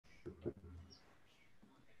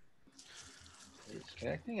It's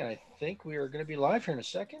connecting, and I think we are going to be live here in a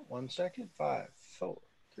second. 1 second. 5, 4,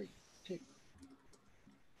 3, 2,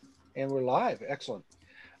 and we're live. Excellent.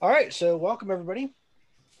 All right, so welcome everybody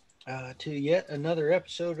to yet another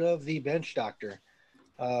episode of the Bench Doctor.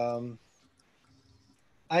 Um,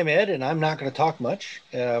 I'm Ed, and I'm not going to talk much.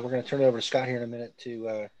 We're going to turn it over to Scott here in a minute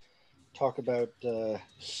to talk about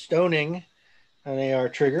stoning an AR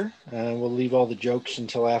trigger. We'll leave all the jokes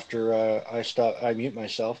until after I mute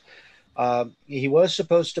myself. He was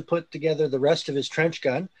supposed to put together the rest of his trench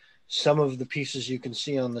gun, some of the pieces you can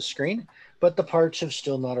see on the screen, but the parts have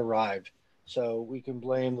still not arrived. So we can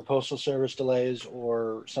blame the Postal Service delays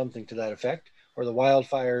or something to that effect, or the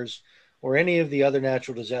wildfires, or any of the other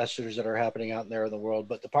natural disasters that are happening out there in the world.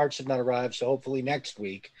 But the parts have not arrived, so hopefully next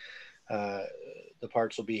week uh, the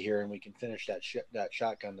parts will be here and we can finish that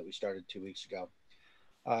shotgun that we started 2 weeks ago.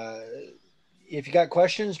 Uh, if you got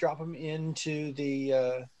questions, drop them into the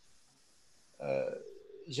uh,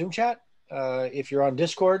 Zoom chat. If you're on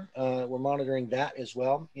Discord, we're monitoring that as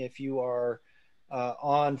well. If you are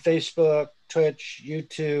on Facebook, Twitch,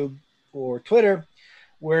 YouTube, or Twitter,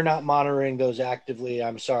 we're not monitoring those actively.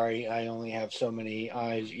 I'm sorry. I only have so many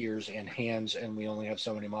eyes, ears, and hands, and we only have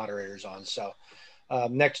so many moderators on. So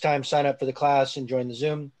next time, sign up for the class and join the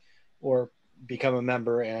Zoom, or become a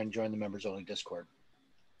member and join the members only Discord.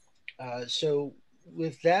 So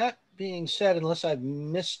with that being said, unless I've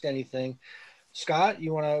missed anything, Scott,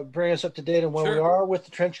 you want to bring us up to date on where we Sure. are with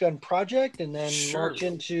the trench gun project and then Sure. launch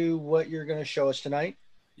into what you're going to show us tonight?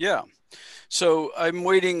 Yeah. So I'm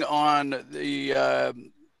waiting on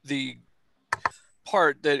the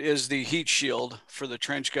part that is the heat shield for the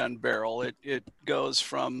trench gun barrel. It goes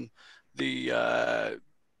from the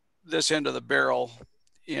this end of the barrel,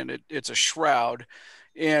 and it's a shroud.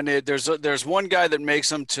 And there's one guy that makes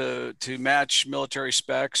them to match military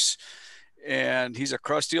specs, and he's a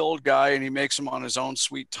crusty old guy, and he makes them on his own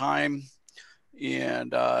sweet time.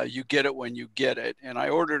 And you get it when you get it. And I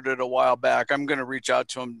ordered it a while back. I'm going to reach out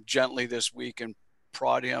to him gently this week and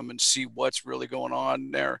prod him and see what's really going on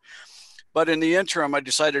there. But in the interim, I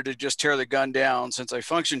decided to just tear the gun down since I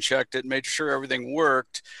function checked it and made sure everything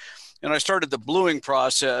worked. And I started the bluing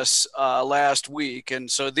process last week. And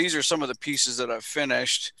so these are some of the pieces that I've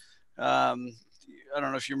finished. I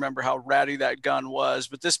don't know if you remember how ratty that gun was,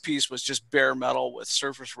 but this piece was just bare metal with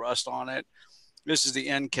surface rust on it. This is the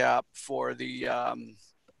end cap for the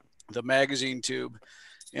magazine tube.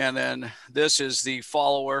 And then this is the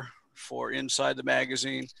follower for inside the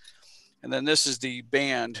magazine. And then this is the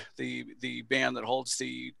band that holds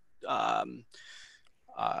the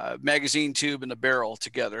magazine tube and the barrel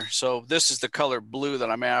together. So this is the color blue that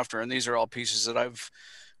I'm after. And these are all pieces that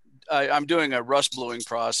I'm doing a rust bluing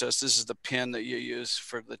process. This is the pin that you use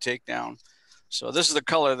for the takedown. So this is the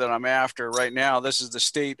color that I'm after right now. This is the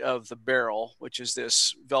state of the barrel, which is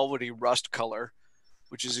this velvety rust color,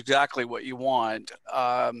 which is exactly what you want.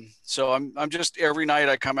 So I'm just every night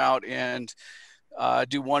I come out and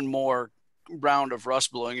do one more round of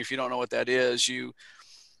rust bluing. If you don't know what that is, you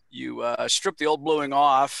strip the old bluing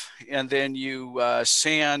off, and then you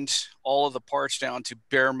sand all of the parts down to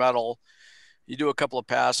bare metal. You do a couple of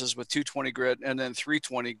passes with 220 grit and then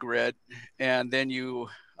 320 grit, and then you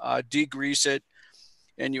degrease it,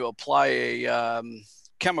 and you apply a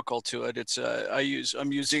chemical to it.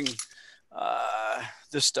 I'm using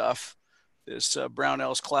this stuff, this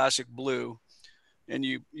Brownell's Classic Blue, and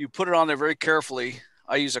you put it on there very carefully.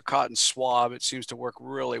 I use a cotton swab. It seems to work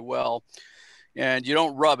really well. And you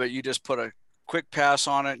don't rub it. You just put a quick pass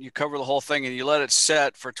on it. You cover the whole thing and you let it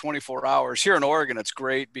set for 24 hours. Here in Oregon, it's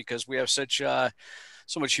great because we have so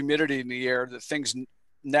much humidity in the air that things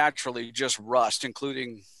naturally just rust,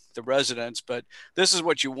 including the residents. But this is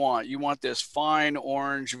what you want. You want this fine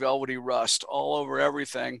orange velvety rust all over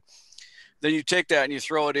everything. Then you take that and you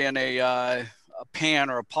throw it in a pan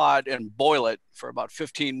or a pot and boil it for about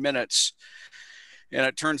 15 minutes. And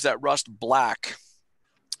it turns that rust black.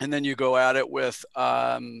 And then you go at it with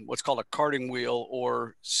what's called a carding wheel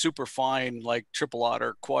or super fine, like triple aught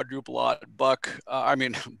or quadruple aught buck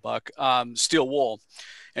steel wool.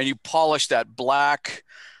 And you polish that black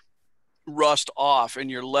rust off, and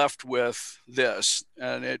you're left with this.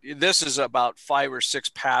 And this is about 5 or 6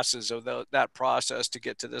 passes of that process to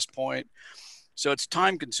get to this point. So it's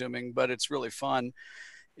time consuming, but it's really fun.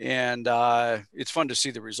 And it's fun to see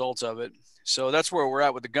the results of it. So that's where we're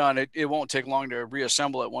at with the gun. It won't take long to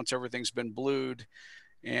reassemble it once everything's been blued.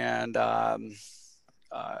 And but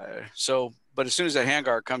as soon as that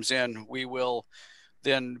handguard comes in, we will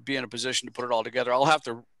then be in a position to put it all together. I'll have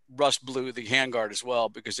to rust blue the handguard as well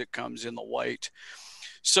because it comes in the white.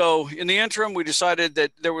 So in the interim, we decided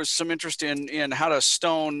that there was some interest in how to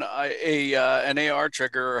stone an AR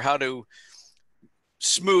trigger, or how to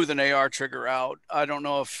smooth an AR trigger out. I don't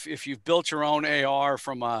know if you've built your own AR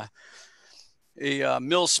from a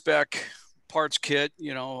mil spec parts kit,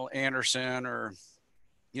 you know, Anderson, or,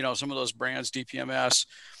 you know, some of those brands, DPMS.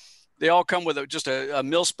 They all come with just a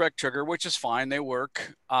mil spec trigger, which is fine. They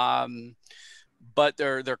work. But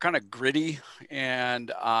they're kind of gritty,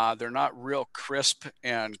 and they're not real crisp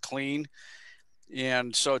and clean.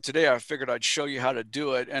 And so today I figured I'd show you how to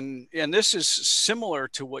do it. And this is similar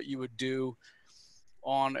to what you would do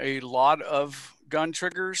on a lot of gun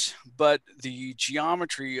triggers, but the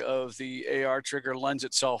geometry of the AR trigger lends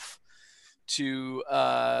itself to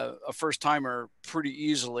a first timer pretty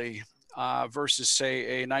easily, versus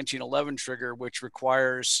say a 1911 trigger, which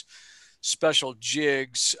requires special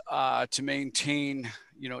jigs to maintain,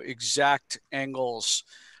 you know, exact angles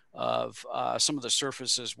of some of the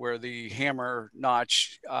surfaces where the hammer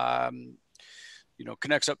notch, you know,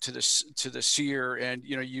 connects up to the sear, and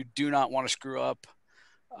you know, you do not want to screw up.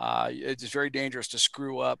 It's very dangerous to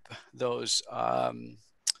screw up those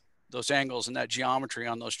angles and that geometry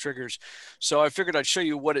on those triggers. So I figured I'd show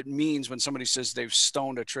you what it means when somebody says they've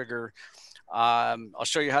stoned a trigger. I'll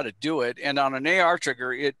show you how to do it. And on an AR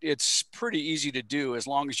trigger, it's pretty easy to do as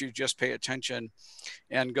long as you just pay attention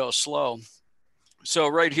and go slow. So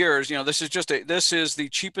right here is, you know, this is the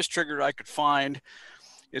cheapest trigger I could find.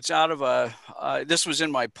 It's out of this was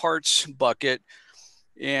in my parts bucket,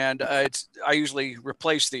 and I usually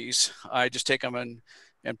replace these. I just take them and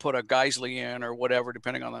put a Geisley in or whatever,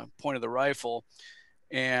 depending on the point of the rifle.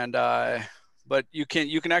 And but you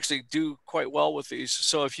can actually do quite well with these.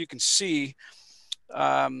 So if you can see,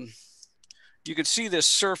 this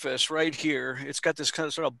surface right here. It's got this kind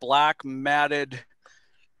of sort of black matted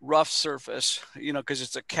rough surface, you know, because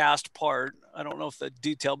it's a cast part. I don't know if the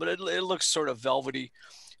detail, but it looks sort of velvety.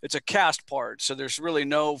 It's a cast part, so there's really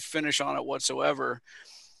no finish on it whatsoever.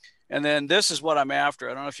 And then this is what I'm after.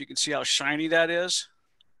 I don't know if you can see how shiny that is.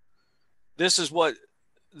 This is what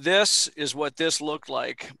this looked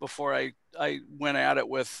like before I went at it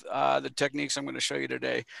with the techniques I'm going to show you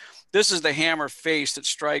today. This is the hammer face that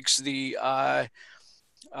strikes the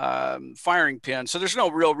firing pin. So there's no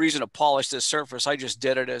real reason to polish this surface. I just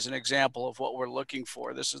did it as an example of what we're looking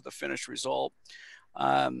for. This is the finished result.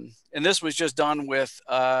 And this was just done with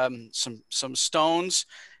some stones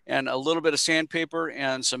and a little bit of sandpaper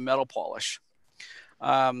and some metal polish.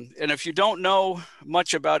 And if you don't know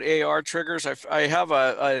much about AR triggers, I have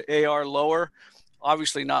a AR lower,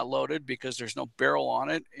 obviously not loaded because there's no barrel on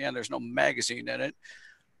it and there's no magazine in it.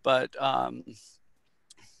 But I'll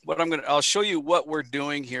show you what we're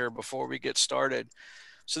doing here before we get started.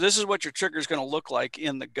 So this is what your trigger is going to look like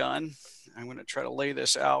in the gun. I'm going to try to lay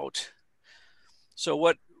this out. So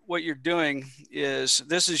what you're doing is,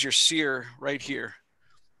 this is your sear right here.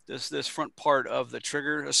 This front part of the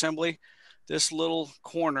trigger assembly. This little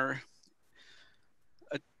corner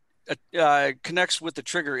connects with the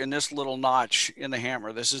trigger in this little notch in the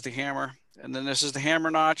hammer. This is the hammer, and then this is the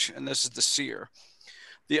hammer notch, and this is the sear.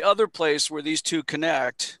 The other place where these two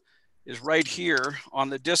connect is right here on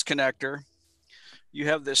the disconnector. You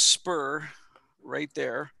have this spur right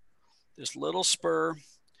there, this little spur,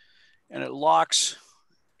 and it locks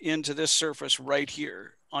into this surface right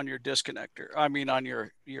here on your disconnector. I mean, on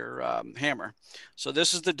your hammer. So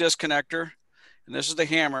this is the disconnector, and this is the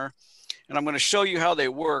hammer. And I'm going to show you how they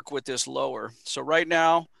work with this lower. So right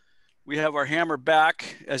now we have our hammer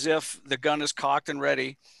back as if the gun is cocked and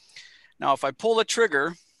ready. Now, if I pull the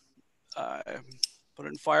trigger, put it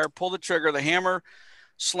in fire, pull the trigger, the hammer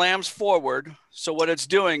slams forward. So what it's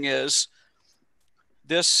doing is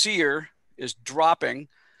this sear is dropping,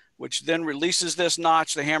 which then releases this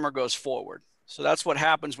notch, the hammer goes forward. So that's what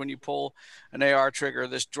happens when you pull an AR trigger.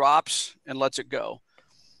 This drops and lets it go.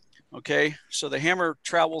 Okay, so the hammer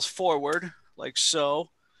travels forward like so.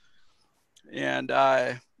 And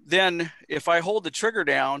then if I hold the trigger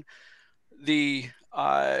down, the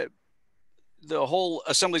whole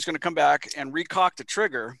assembly is going to come back and recock the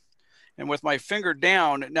trigger. And with my finger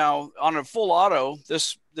down, now on a full auto,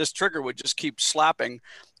 this trigger would just keep slapping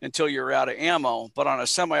until you're out of ammo. But on a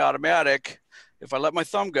semi-automatic, if I let my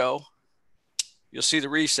thumb go, you'll see the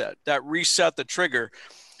reset. That reset the trigger.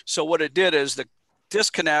 So what it did is the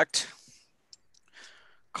disconnect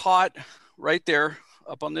caught right there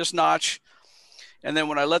up on this notch. And then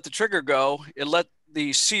when I let the trigger go, it let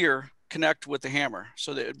the sear connect with the hammer.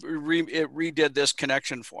 So that it redid this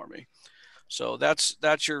connection for me. So that's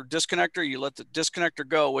your disconnector. You let the disconnector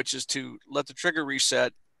go, which is to let the trigger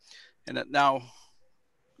reset. And it now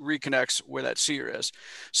reconnects where that sear is.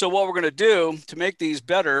 So what we're going to do to make these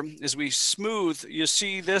better is we smooth. You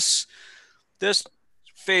see this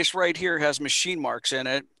face right here has machine marks in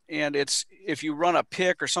it, and it's, if you run a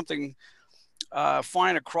pick or something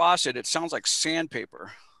fine across it, it sounds like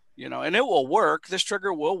sandpaper, you know, and it will work. This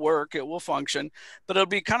trigger will work, it will function, but it'll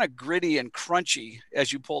be kind of gritty and crunchy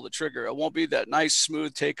as you pull the trigger. It won't be that nice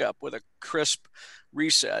smooth take up with a crisp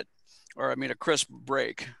reset, or I mean a crisp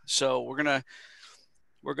break. So we're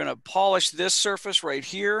gonna polish this surface right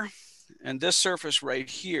here and this surface right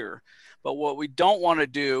here. But what we don't want to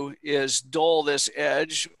do is dull this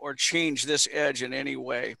edge or change this edge in any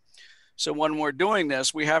way. So when we're doing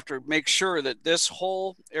this, we have to make sure that this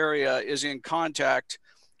whole area is in contact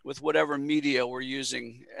with whatever media we're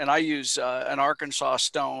using. And I use an Arkansas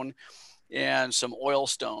stone and some oil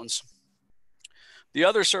stones. The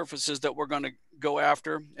other surfaces that we're going to go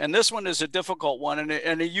after, and this one is a difficult one,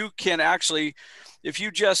 and you can actually, if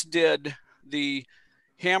you just did the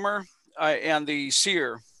hammer and the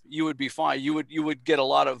sear, you would be fine. You would get a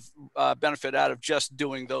lot of benefit out of just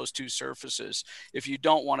doing those two surfaces if you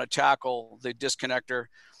don't want to tackle the disconnector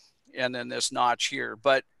and then this notch here.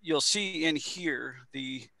 But you'll see in here,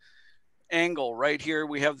 the angle right here,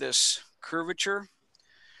 we have this curvature,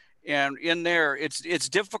 and in there, it's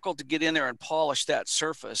difficult to get in there and polish that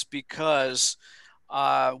surface because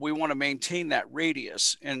we want to maintain that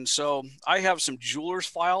radius. And so I have some jeweler's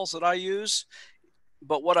files that I use.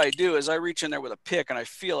 But what I do is I reach in there with a pick and I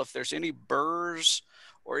feel if there's any burrs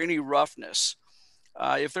or any roughness.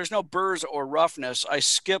 If there's no burrs or roughness, I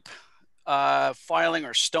skip filing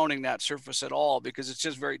or stoning that surface at all, because it's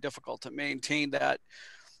just very difficult to maintain that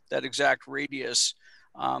exact radius.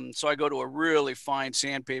 So I go to a really fine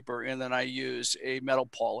sandpaper, and then I use a metal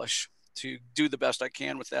polish to do the best I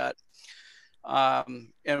can with that.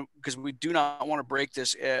 And because we do not want to break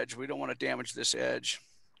this edge, we don't want to damage this edge.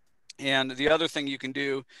 And the other thing you can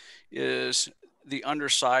do is the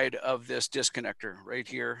underside of this disconnector right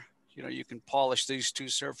here. You know, you can polish these two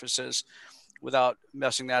surfaces without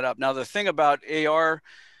messing that up. Now, the thing about AR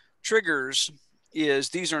triggers is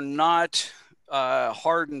these are not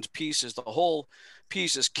hardened pieces. The whole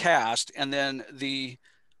piece is cast, and then these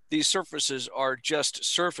surfaces are just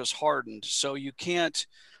surface hardened. So you can't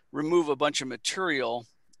remove a bunch of material.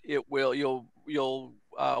 You'll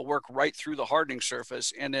work right through the hardening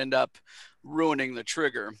surface and end up ruining the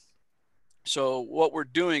trigger. So what we're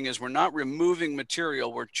doing is we're not removing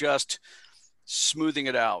material, we're just smoothing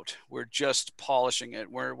it out. We're just polishing it.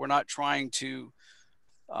 We're not trying to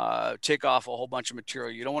take off a whole bunch of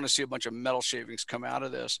material. You don't want to see a bunch of metal shavings come out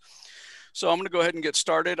of this. So I'm going to go ahead and get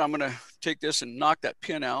started. I'm going to take this and knock that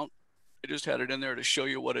pin out. I just had it in there to show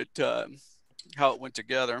you what how it went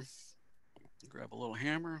together. Grab a little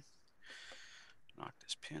hammer. Knock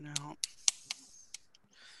this pin out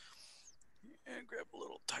and grab a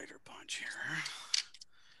little tighter punch here.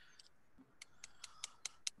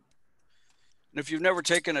 And if you've never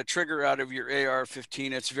taken a trigger out of your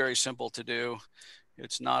AR-15, it's very simple to do.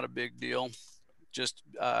 It's not a big deal. Just,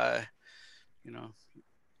 you know,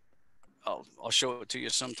 I'll show it to you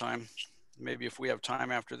sometime. Maybe if we have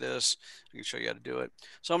time after this, I can show you how to do it.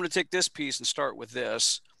 So I'm going to take this piece and start with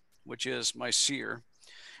this, which is my sear.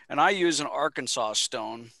 And I use an Arkansas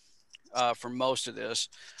stone for most of this.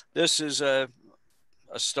 This is a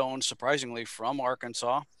stone, surprisingly, from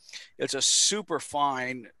Arkansas. It's a super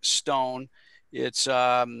fine stone. It's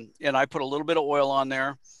and I put a little bit of oil on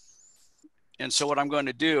there. And so what I'm going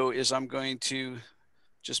to do is I'm going to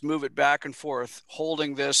just move it back and forth,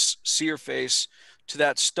 holding this sear face to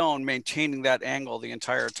that stone, maintaining that angle the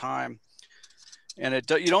entire time. And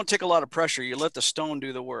you don't take a lot of pressure. You let the stone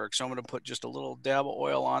do the work. So I'm going to put just a little dab of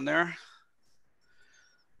oil on there.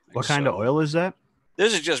 What kind of oil is that?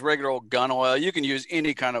 This is just regular old gun oil. You can use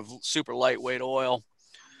any kind of super lightweight oil.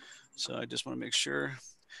 So I just want to make sure.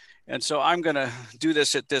 And so I'm going to do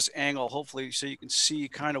this at this angle, hopefully, so you can see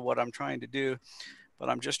kind of what I'm trying to do. But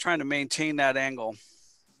I'm just trying to maintain that angle,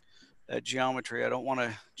 that geometry. I don't want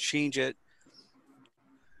to change it.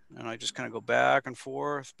 And I just kind of go back and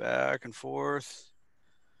forth, back and forth.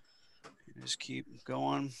 You just keep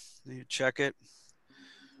going. Then you check it.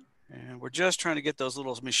 And we're just trying to get those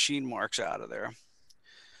little machine marks out of there.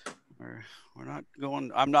 We're not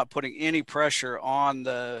going, I'm not putting any pressure on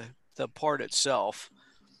the part itself.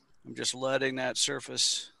 I'm just letting that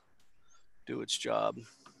surface do its job. And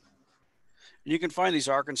you can find these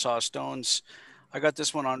Arkansas stones. I got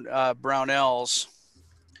this one on Brownells.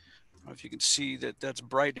 I don't know if you can see that that's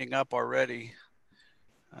brightening up already.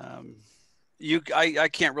 I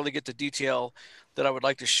can't really get the detail that I would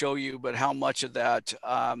like to show you, but how much of that,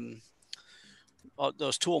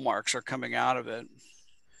 those tool marks are coming out of it.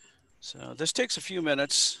 So this takes a few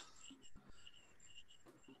minutes.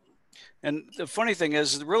 And the funny thing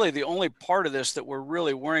is, really the only part of this that we're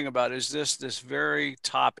really worrying about is this very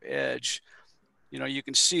top edge. You know, you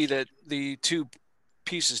can see that the two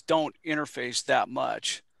pieces don't interface that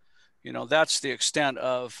much. You know, that's the extent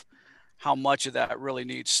of how much of that really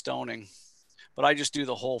needs stoning. But I just do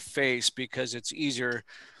the whole face because it's easier.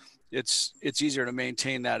 It's easier to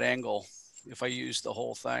maintain that angle if I use the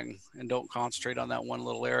whole thing and don't concentrate on that one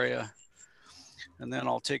little area. And then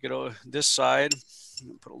I'll take it over this side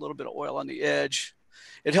and put a little bit of oil on the edge.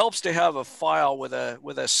 It helps to have a file with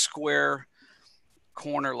a square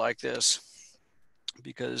corner like this,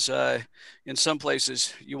 because in some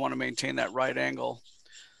places you want to maintain that right angle.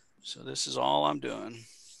 So this is all I'm doing.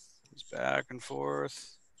 It's back and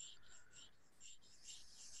forth.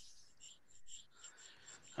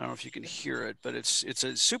 I don't know if you can hear it, but it's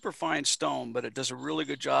a super fine stone, but it does a really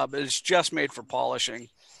good job. It's just made for polishing.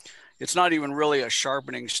 It's not even really a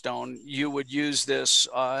sharpening stone. You would use this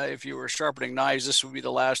if you were sharpening knives. This would be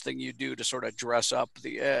the last thing you do to sort of dress up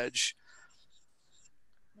the edge.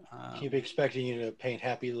 Keep expecting you to paint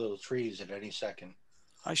happy little trees at any second.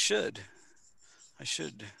 I should.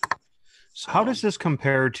 So, how does this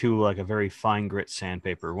compare to like a very fine grit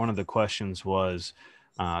sandpaper? One of the questions was,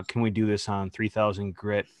 can we do this on 3000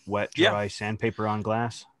 grit wet dry sandpaper on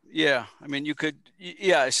glass? Yeah, I mean, you could.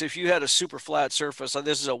 Yes, if you had a super flat surface, like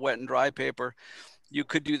this is a wet and dry paper, you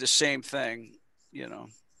could do the same thing. You know,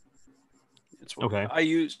 it's what I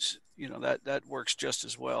use. You know, that works just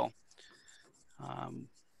as well.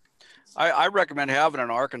 I recommend having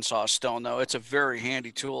an Arkansas stone, though. It's a very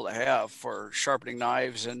handy tool to have for sharpening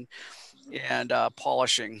knives and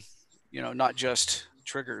polishing. You know, not just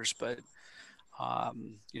triggers, but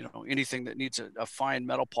you know, anything that needs a fine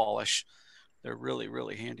metal polish. They're really,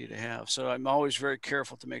 really handy to have. So I'm always very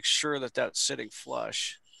careful to make sure that that's sitting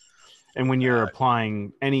flush. And when you're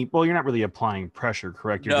applying well, you're not really applying pressure,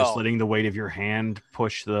 correct? You're just letting the weight of your hand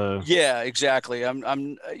push the. Yeah, exactly.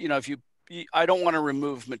 I'm you know, I don't want to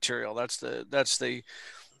remove material. That's the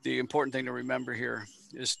important thing to remember here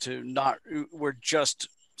is to not, we're just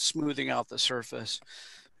smoothing out the surface.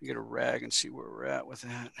 Get a rag and see where we're at with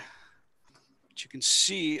that. But you can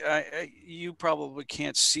see, you probably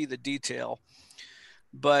can't see the detail,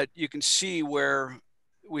 but you can see where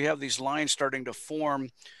we have these lines starting to form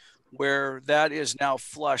where that is now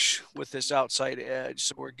flush with this outside edge.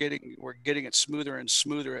 So we're getting it smoother and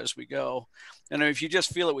smoother as we go. And if you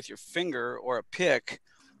just feel it with your finger or a pick,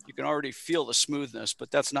 you can already feel the smoothness, but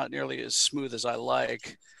that's not nearly as smooth as I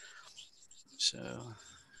like. So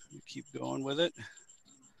you keep going with it.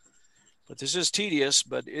 But this is tedious,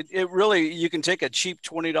 but it really, you can take a cheap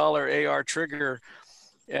 $20 AR trigger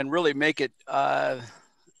and really make it,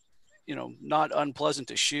 you know, not unpleasant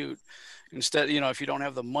to shoot. Instead, you know, if you don't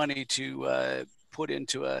have the money to put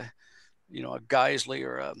into a, you know, a Geisley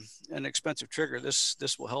or an expensive trigger, this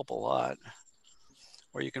will help a lot.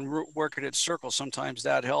 Or you can work it in circles. Sometimes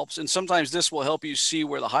that helps. And sometimes this will help you see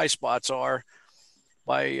where the high spots are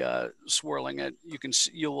by swirling it.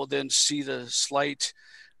 You will then see the slight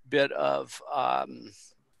bit of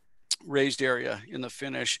raised area in the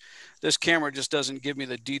finish. This camera just doesn't give me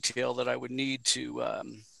the detail that I would need to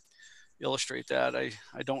illustrate that. I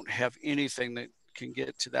don't have anything that can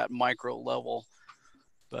get to that micro level,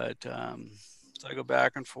 but so I go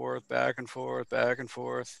back and forth, back and forth, back and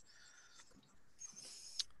forth,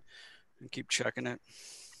 and keep checking it.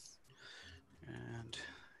 And,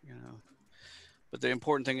 you know, but the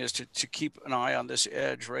important thing is to keep an eye on this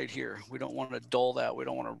edge right here. We don't want to dull that. We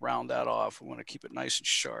don't want to round that off. We want to keep it nice and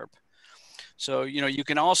sharp. So, you know, you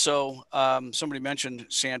can also, somebody mentioned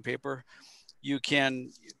sandpaper. You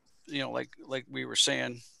can, you know, like we were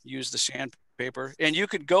saying, use the sandpaper, and you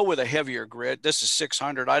could go with a heavier grit. This is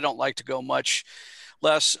 600. I don't like to go much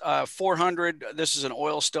less. 400. This is an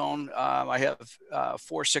oil stone. I have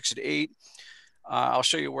 4, 6, and 8. I'll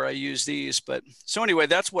show you where I use these. But so anyway,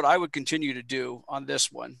 that's what I would continue to do on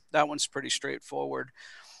this one. That one's pretty straightforward.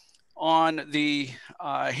 On the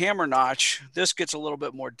hammer notch, this gets a little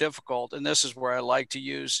bit more difficult, and this is where I like to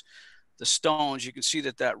use the stones. You can see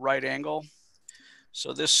that right angle.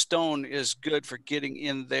 So this stone is good for getting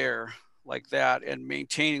in there like that and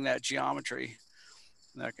maintaining that geometry.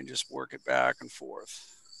 And I can just work it back and forth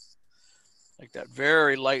like that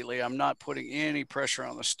very lightly. I'm not putting any pressure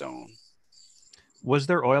on the stone. Was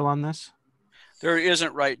there oil on this? There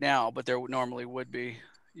isn't right now, but there normally would be.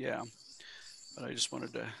 Yeah. But I just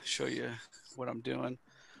wanted to show you what I'm doing.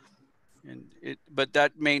 And but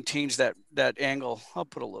that maintains that angle. I'll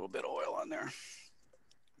put a little bit of oil on there.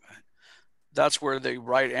 That's where the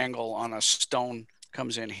right angle on a stone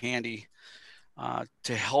comes in handy.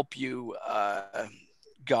 to help you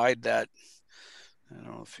guide that. I don't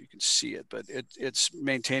know if you can see it, but it's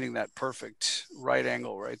maintaining that perfect right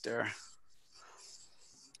angle right there.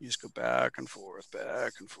 You just go back and forth,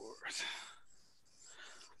 back and forth.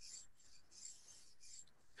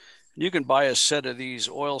 You can buy a set of these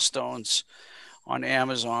oil stones on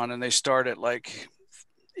Amazon, and they start at like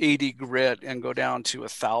 80 grit and go down to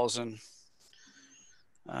 1,000.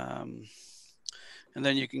 And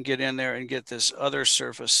then you can get in there and get this other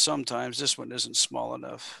surface. Sometimes this one isn't small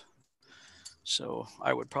enough. So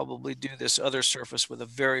I would probably do this other surface with a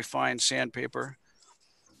very fine sandpaper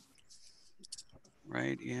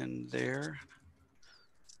right in there.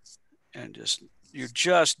 And you're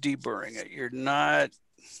just deburring it. You're not,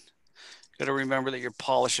 got to remember that you're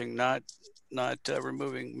polishing, not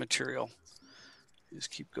removing material.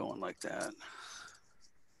 Just keep going like that.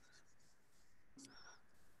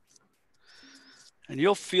 And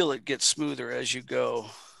you'll feel it get smoother as you go.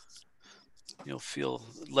 You'll feel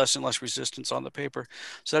less and less resistance on the paper.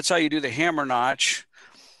 So that's how you do the hammer notch.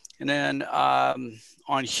 And then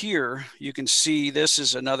on here, you can see this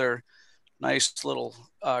is another nice little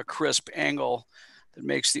crisp angle that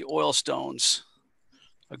makes the oil stones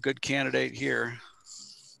a good candidate here.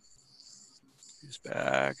 Just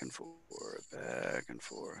back and forth, back and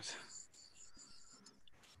forth.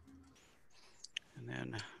 And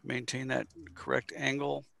then maintain that correct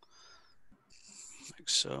angle, like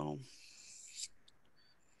so.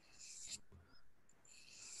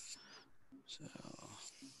 So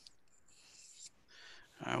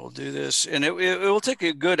I will do this, and it will take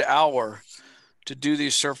a good hour to do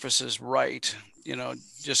these surfaces right. You know,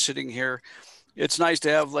 just sitting here, it's nice to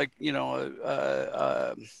have like, you know,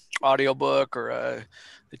 a audiobook or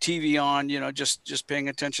the TV on, you know, just paying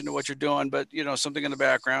attention to what you're doing, but you know, something in the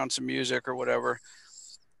background, some music or whatever,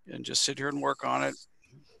 and just sit here and work on it.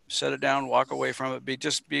 Set it down, walk away from it,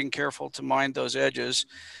 just being careful to mind those edges.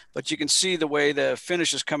 But you can see the way the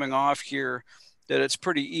finish is coming off here, that it's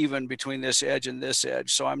pretty even between this edge and this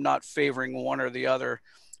edge. So I'm not favoring one or the other,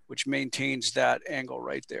 which maintains that angle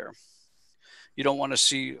right there. You don't want to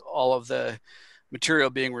see all of the material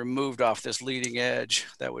being removed off this leading edge.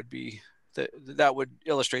 That would be, that would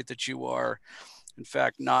illustrate that you are, in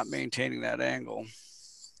fact, not maintaining that angle.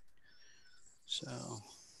 So,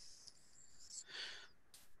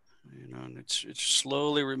 you know, and it's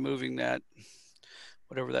slowly removing that,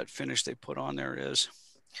 whatever that finish they put on there is.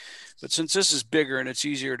 But since this is bigger and it's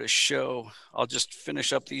easier to show, I'll just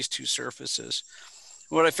finish up these two surfaces.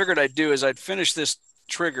 What I figured I'd do is I'd finish this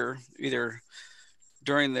trigger either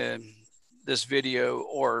during this video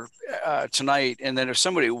or tonight, and then if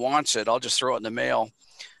somebody wants it, I'll just throw it in the mail.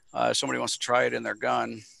 If somebody wants to try it in their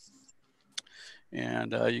gun,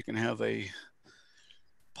 and you can have a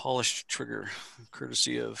polished trigger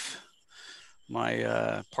courtesy of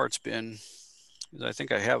my parts bin. I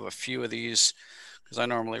think I have a few of these because I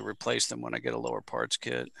normally replace them when I get a lower parts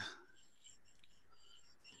kit.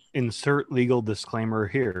 Insert legal disclaimer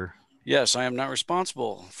here. Yes, I am not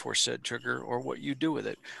responsible for said trigger or what you do with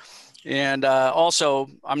it. And also,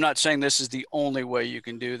 I'm not saying this is the only way you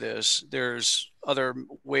can do this. There's other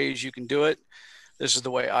ways you can do it. This is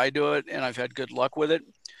the way I do it, and I've had good luck with it.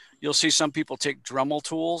 You'll see some people take Dremel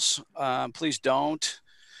tools. Please don't.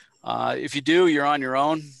 If you do, you're on your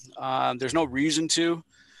own. There's no reason to,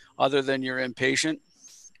 other than you're impatient.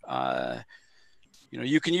 You know,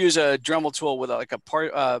 you can use a Dremel tool with like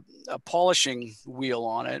a polishing wheel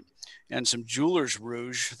on it and some jeweler's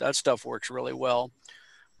rouge. That stuff works really well.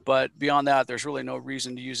 But beyond that, there's really no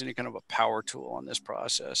reason to use any kind of a power tool on this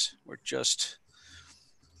process. We're just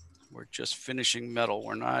finishing metal.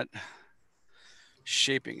 We're not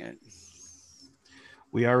shaping it.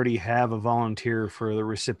 We already have a volunteer for the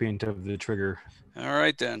recipient of the trigger. All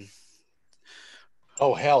right, then.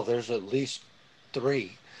 Oh, hell, there's at least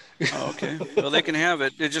 3. Oh, okay. Well, they can have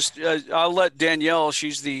it. It just I'll let Danielle.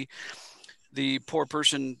 She's the poor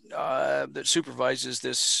person that supervises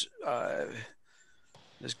this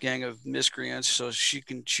this gang of miscreants, so she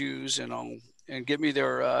can choose and give me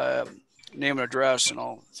their name and address, and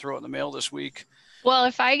I'll throw it in the mail this week. Well,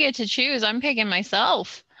 if I get to choose, I'm picking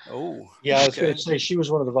myself. Oh, yeah. I was going to say she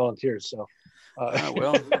was one of the volunteers. So,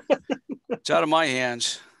 well, it's out of my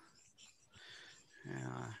hands.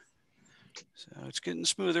 Yeah. So it's getting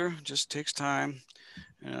smoother. Just takes time.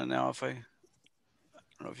 And now I don't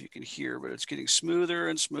know if you can hear, but it's getting smoother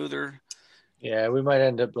and smoother. Yeah, we might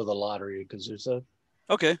end up with a lottery because there's a.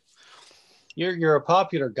 Okay. You're a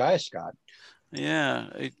popular guy, Scott. Yeah.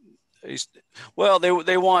 Well,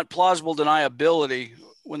 they want plausible deniability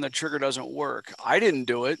when the trigger doesn't work. I didn't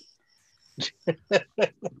do it.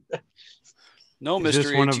 No, Is this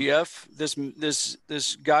Mr. one of- ATF.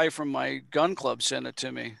 This guy from my gun club sent it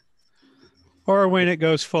to me. Or when it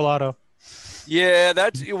goes full auto. Yeah,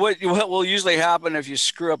 that's what will usually happen if you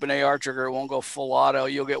screw up an AR trigger. It won't go full auto.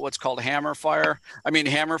 You'll get what's called hammer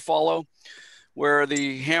follow, where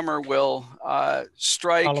the hammer will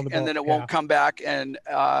strike Follow the and then bolt, it won't yeah. come back, and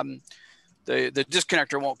the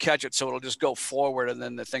disconnector won't catch it, so it'll just go forward, and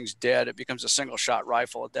then the thing's dead. It becomes a single shot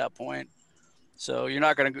rifle at that point. So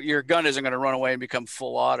your gun isn't gonna run away and become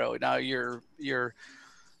full auto. Now your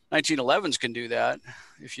 1911s can do that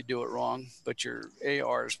if you do it wrong, but your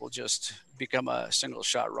ARs will just become a single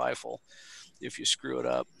shot rifle if you screw it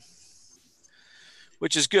up,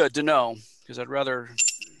 which is good to know, because I'd rather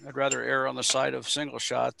err on the side of single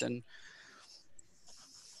shot than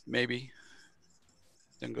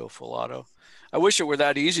go full auto. I wish it were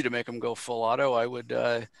that easy to make them go full auto. I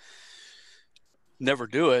would never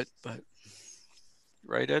do it, but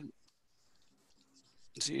right, Ed?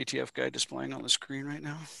 Is the ATF guy displaying on the screen right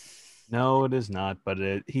now? No, it is not, but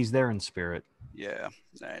he's there in spirit. Yeah,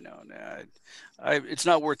 I know. It's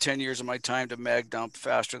not worth 10 years of my time to mag dump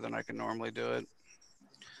faster than I can normally do it.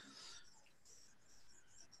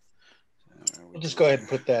 We'll just go ahead and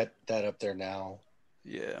put that up there now.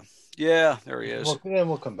 Yeah, there he is. Then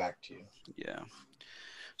we'll come back to you. Yeah.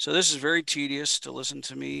 So this is very tedious to listen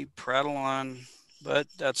to me prattle on, but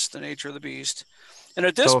that's the nature of the beast. And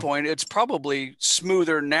at this point, it's probably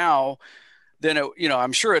smoother now than it,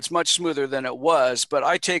 I'm sure it's much smoother than it was, but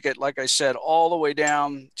I take it, like I said, all the way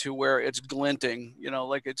down to where it's glinting,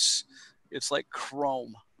 like it's like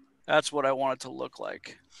chrome. That's what I want it to look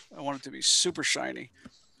like. I want it to be super shiny.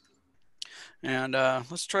 And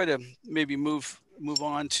let's try to maybe move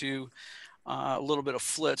on to a little bit of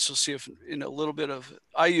flitz. We'll see if in a little bit of,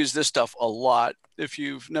 I use this stuff a lot. If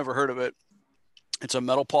you've never heard of it, it's a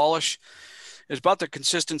metal polish. It's about the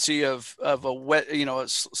consistency of a wet, a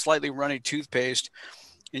slightly runny toothpaste,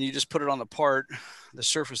 and you just put it on the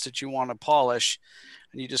surface that you want to polish,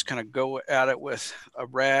 and you just kind of go at it with a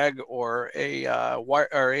rag or a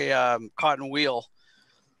cotton wheel.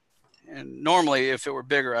 And normally, if it were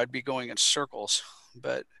bigger, I'd be going in circles,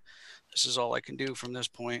 but this is all I can do from this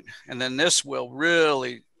point. And then this will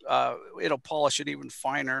really, it'll polish it even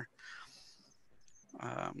finer.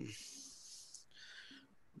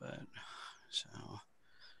 So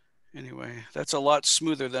anyway, that's a lot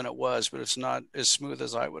smoother than it was, but it's not as smooth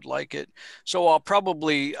as I would like it. So I'll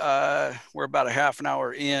probably, we're about a half an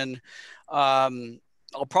hour in.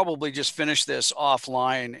 I'll probably just finish this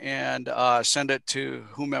offline and send it to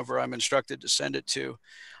whomever I'm instructed to send it to.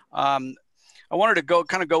 I wanted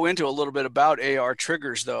to go into a little bit about AR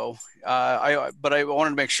triggers though. But I wanted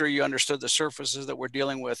to make sure you understood the surfaces that we're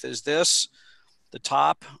dealing with. Is this the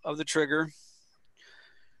top of the trigger?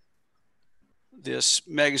 This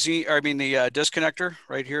magazine, the disconnector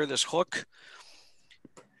right here, this hook.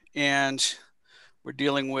 And we're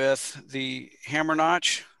dealing with the hammer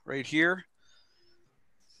notch right here.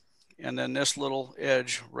 And then this little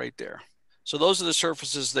edge right there. So those are the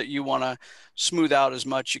surfaces that you want to smooth out as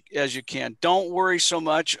much as you can. Don't worry so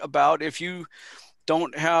much about if you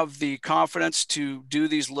don't have the confidence to do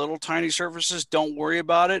these little tiny surfaces. Don't worry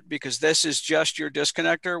about it, because this is just your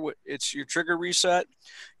disconnector. It's your trigger reset.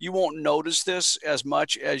 You won't notice this as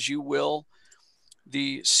much as you will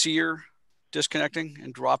the sear disconnecting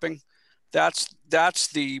and dropping. That's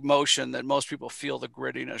the motion that most people feel the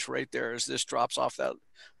grittiness right there, as this drops off,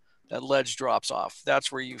 that ledge drops off.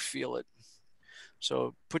 That's where you feel it.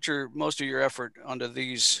 So put most of your effort onto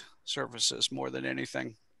these surfaces more than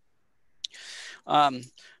anything.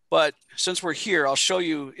 But since we're here, I'll show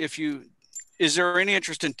you is there any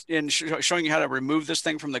interest in showing you how to remove this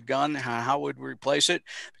thing from the gun? How would we replace it?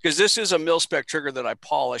 Because this is a mil-spec trigger that I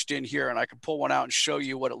polished in here, and I can pull one out and show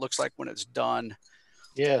you what it looks like when it's done.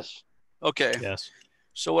 Yes. Okay. Yes.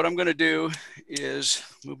 So what I'm going to do is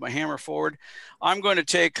move my hammer forward. I'm going to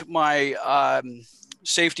take my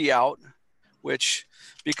safety out,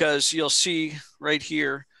 because you'll see right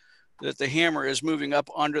here that the hammer is moving up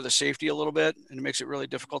under the safety a little bit, and it makes it really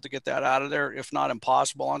difficult to get that out of there, if not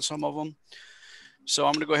impossible on some of them. So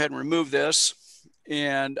I'm going to go ahead and remove this.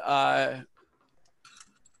 And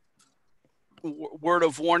word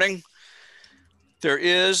of warning, there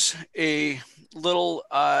is a little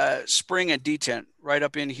spring and detent right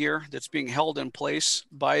up in here that's being held in place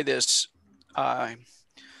by this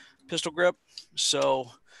pistol grip.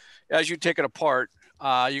 So as you take it apart,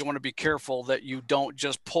 you want to be careful that you don't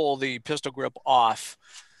just pull the pistol grip off,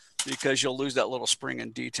 because you'll lose that little spring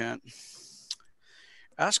and detent.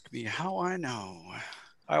 Ask me how I know.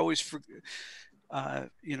 I always,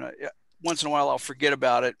 once in a while I'll forget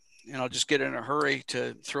about it. and I'll just get in a hurry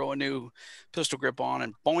to throw a new pistol grip on,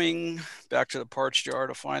 and boing, back to the parts jar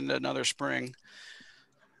to find another spring.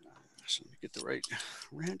 So let me get the right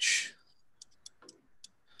wrench.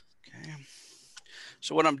 Okay.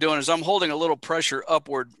 So what I'm doing is I'm holding a little pressure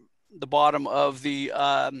upward the bottom of the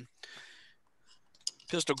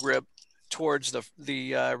pistol grip towards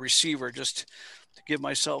the receiver, just to give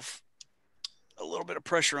myself a little bit of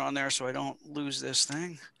pressure on there so I don't lose this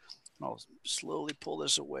thing. I'll slowly pull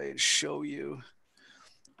this away and show you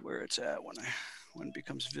where it's at when it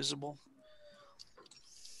becomes visible.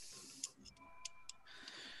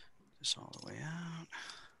 This all the way out.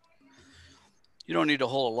 You don't need to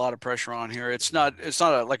hold a lot of pressure on here. It's not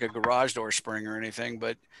like a garage door spring or anything,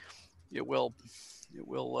 but it will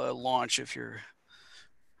launch if you're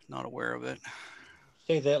not aware of it.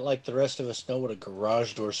 Say that like the rest of us know what a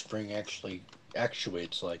garage door spring actually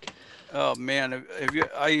actuates like. Oh man,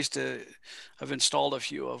 I've installed a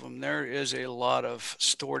few of them. There is a lot of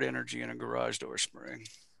stored energy in a garage door spring.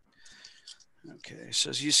 Okay, so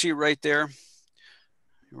as you see right there,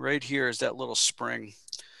 right here is that little spring,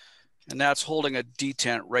 and that's holding a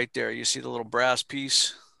detent right there. You see the little brass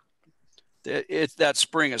piece? That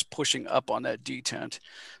spring is pushing up on that detent.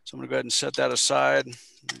 So I'm gonna go ahead and set that aside and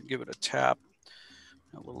give it a tap.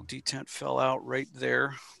 That little detent fell out right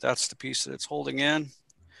there. That's the piece that it's holding in.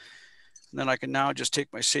 And then I can now just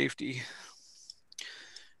take my safety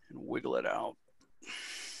and wiggle it out,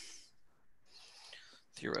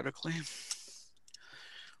 theoretically.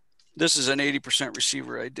 This is an 80%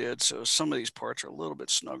 receiver I did, so some of these parts are a little bit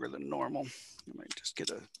snugger than normal. I might just get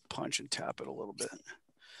a punch and tap it a little bit.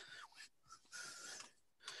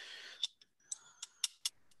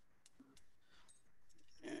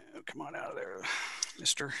 Yeah, come on out of there,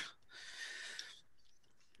 mister.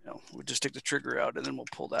 We'll just take the trigger out and then we'll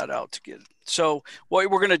pull that out to get it. So what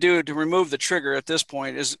we're going to do to remove the trigger at this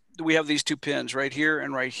point is we have these two pins right here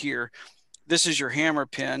and right here. This is your hammer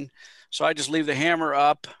pin. So I just leave the hammer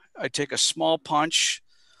up. I take a small punch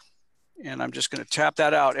and I'm just going to tap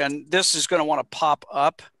that out. And this is going to want to pop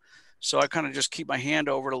up. So I kind of just keep my hand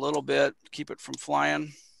over it a little bit, keep it from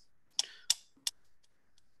flying.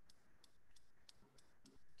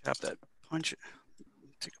 Tap that punch,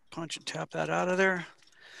 take a punch and tap that out of there.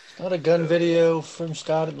 Not a gun video from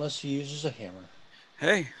Scott unless he uses a hammer.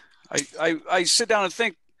 Hey, I sit down and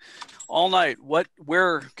think all night,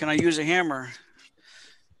 where can I use a hammer?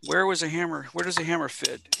 Where does a hammer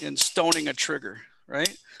fit in stoning a trigger,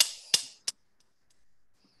 right?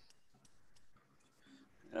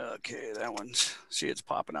 Okay, that one's, see, it's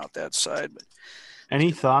popping out that side. But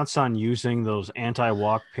any thoughts on using those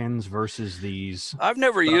anti-walk pins versus these? I've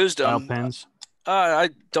never used them. Pins? I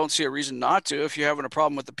don't see a reason not to if you're having a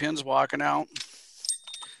problem with the pins walking out.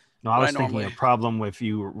 No, I was thinking a problem with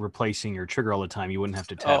you replacing your trigger all the time. You wouldn't have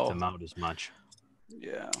to tap them out as much.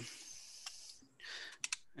 Yeah.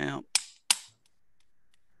 Yeah.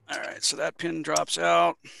 All right, so that pin drops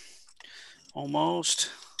out. Almost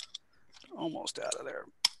out of there.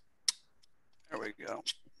 There we go.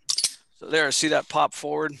 So there, see that pop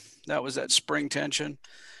forward? That was that spring tension.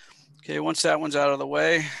 Okay, once that one's out of the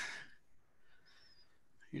way,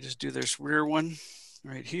 you just do this rear one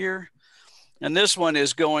right here. And this one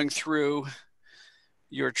is going through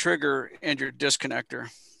your trigger and your disconnector.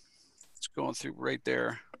 It's going through right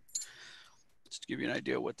there. Just to give you an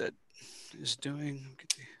idea what that is doing. Get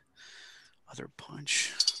the other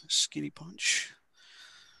punch, skinny punch.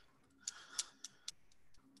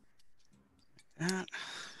 Like that.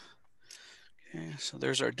 Okay, so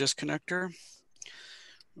there's our disconnector.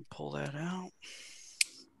 We'll pull that out.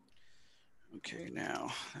 Okay,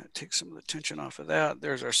 now that takes some of the tension off of that.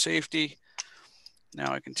 There's our safety.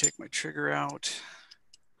 Now I can take my trigger out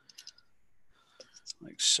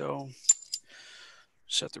like so.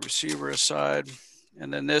 Set the receiver aside.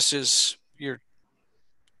 And then this is your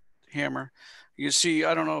hammer. You see,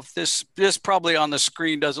 I don't know if this probably on the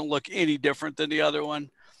screen doesn't look any different than the other one,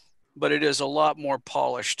 but it is a lot more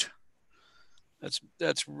polished.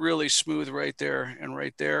 That's really smooth right there and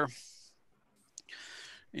right there.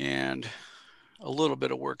 And a little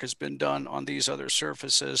bit of work has been done on these other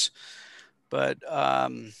surfaces, but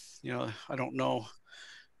you know, I don't know.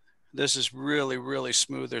 This is really, really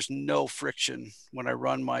smooth. There's no friction when I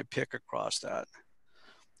run my pick across that.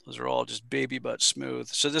 Those are all just baby butt smooth.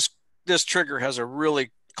 So this trigger has a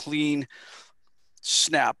really clean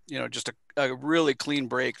snap, you know, just a really clean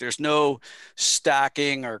break. There's no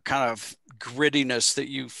stacking or kind of grittiness that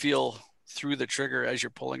you feel through the trigger as you're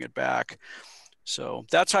pulling it back. So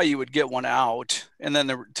that's how you would get one out. And then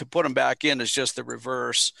to put them back in is just the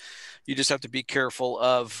reverse. You just have to be careful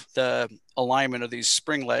of the alignment of these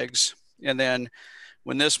spring legs. And then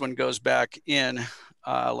when this one goes back in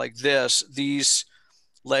like this, these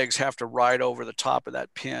legs have to ride over the top of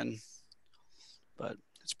that pin, but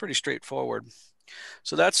it's pretty straightforward.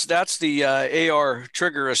 So that's the AR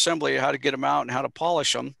trigger assembly, how to get them out and how to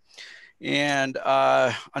polish them. And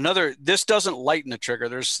this doesn't lighten the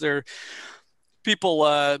trigger.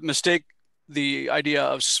 People mistake the idea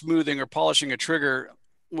of smoothing or polishing a trigger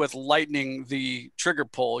with lightening the trigger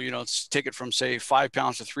pull, take it from say 5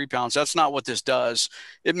 pounds to 3 pounds. That's not what this does.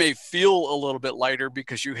 It may feel a little bit lighter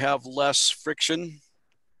because you have less friction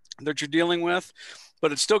that you're dealing with,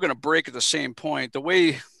 but it's still going to break at the same point. The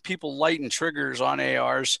way people lighten triggers on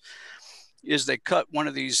ARs is they cut one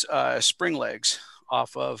of these spring legs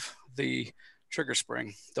off of the trigger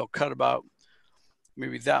spring. They'll cut about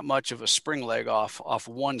maybe that much of a spring leg off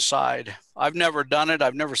one side. I've never done it.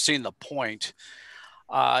 I've never seen the point.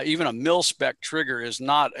 Even a mil spec trigger is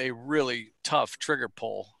not a really tough trigger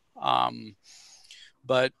pull.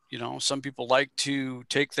 But some people like to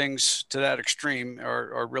take things to that extreme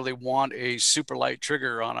or really want a super light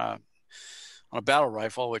trigger on a battle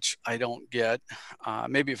rifle, which I don't get.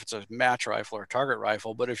 Maybe if it's a match rifle or a target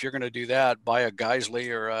rifle, but if you're going to do that, buy a Geisley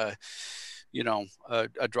or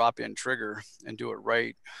a drop-in trigger and do it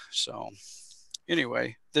right. So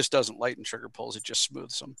anyway, this doesn't lighten trigger pulls, it just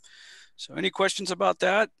smooths them. So any questions about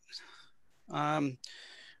that? I mean,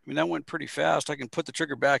 that went pretty fast. I can put the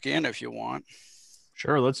trigger back in if you want.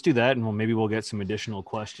 Sure, let's do that, and maybe we'll get some additional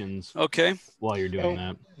questions. Okay. While you're doing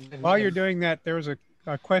that. While you're doing that, there was a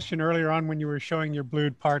question earlier on when you were showing your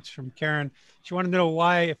blued parts from Karen. She wanted to know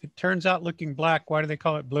why, if it turns out looking black, why do they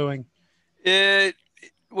call it bluing?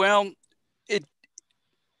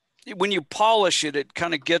 When you polish it, it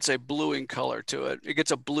kind of gets a bluing color to it. It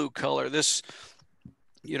gets a blue color. This,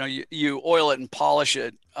 you oil it and polish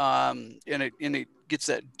it, and it gets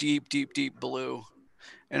that deep blue,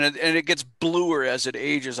 and it gets bluer as it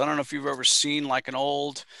ages. I don't know if you've ever seen like an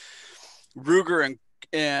old Ruger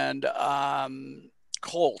and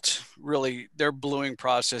Colt. Really, their bluing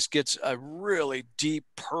process gets a really deep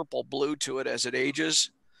purple blue to it as it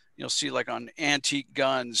ages. You'll see like on antique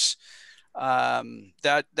guns.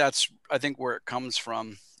 That's I think where it comes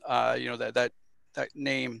from. That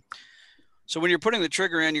name. So when you're putting the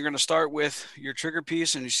trigger in, you're going to start with your trigger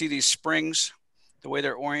piece, and you see these springs, the way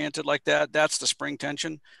they're oriented like that. That's the spring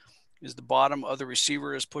tension. Is the bottom of the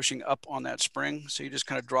receiver is pushing up on that spring. So you just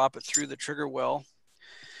kind of drop it through the trigger well.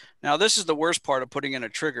 Now this is the worst part of putting in a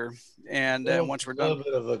trigger. And once we're done, a little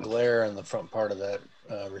bit of a glare in the front part of that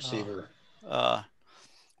receiver.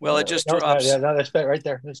 Well, it just drops. Yeah, no, that's right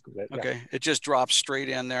there. That's good. Yeah. Okay, it just drops straight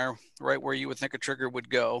in there, right where you would think a trigger would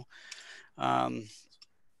go.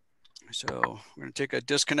 So we're going to take a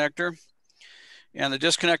disconnector, and the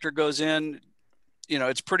disconnector goes in.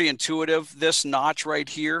 It's pretty intuitive. This notch right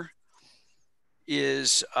here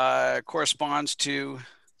is corresponds to.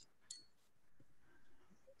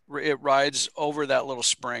 It rides over that little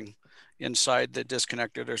spring inside the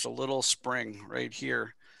disconnector. There's a little spring right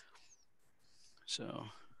here. So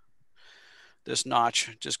this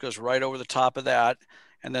notch just goes right over the top of that.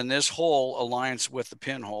 And then this hole aligns with the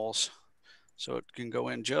pinholes. So it can go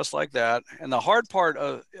in just like that. And the hard part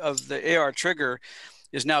of the AR trigger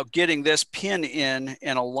is now getting this pin in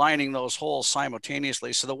and aligning those holes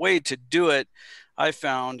simultaneously. So the way to do it, I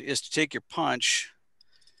found, is to take your punch,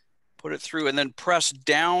 put it through, and then press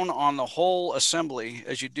down on the whole assembly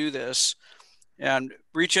as you do this, and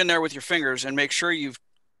reach in there with your fingers and make sure you've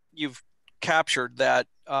captured that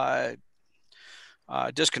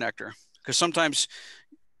disconnector. Because sometimes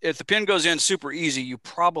if the pin goes in super easy, you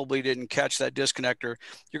probably didn't catch that disconnector.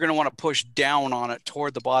 You're going to want to push down on it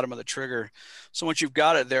toward the bottom of the trigger. So once you've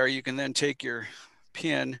got it there, you can then take your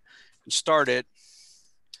pin and start it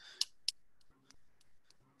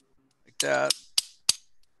like that.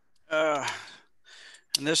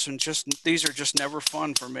 And this one these are just never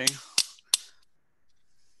fun for me.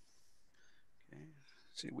 Okay.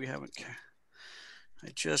 See, I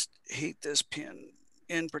just hate this pin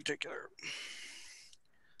in particular.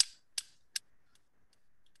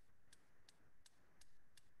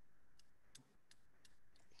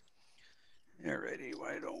 Alrighty,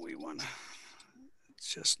 why don't we want to?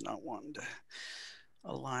 It's just not wanting to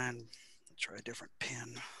align. Try a different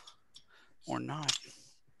pin, or not.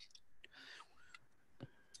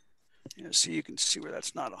 Yeah, see, you can see where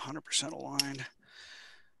that's not 100% aligned.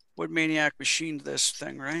 What maniac machined this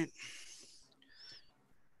thing, right?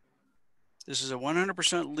 This is a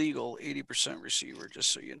 100% legal 80% receiver,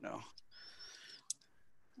 just so you know.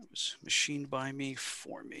 It was machined by me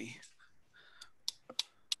for me.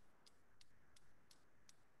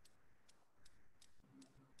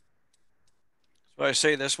 So I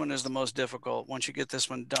say this one is the most difficult. Once you get this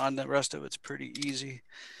one done, the rest of it's pretty easy.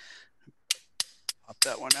 Pop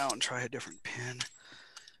that one out and try a different pin.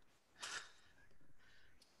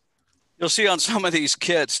 You'll see on some of these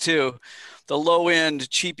kits too, the low-end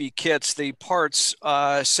cheapy kits, the parts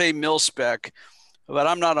say mil spec, but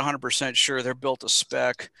I'm not 100% sure they're built to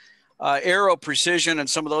spec. Aero Precision and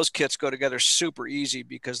some of those kits go together super easy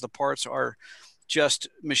because the parts are just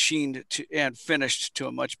machined to and finished to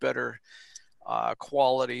a much better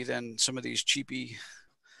quality than some of these cheapy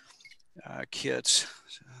kits.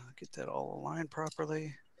 So get that all aligned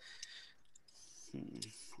properly.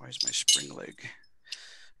 Why is my spring leg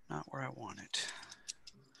not where I want it?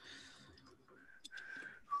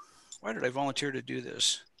 Why did I volunteer to do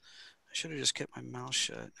this? I should have just kept my mouth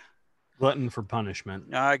shut. Glutton for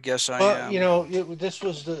punishment. I guess I am. You know, this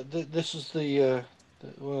was the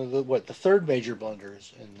what the third major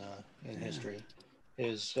blunders in history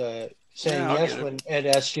is saying yes when Ed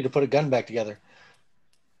asks you to put a gun back together.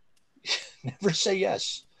 Never say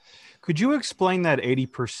yes. Could you explain that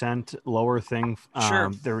 80% lower thing?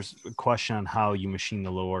 Sure. There was a question on how you machine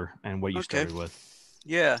the lower and what you started with.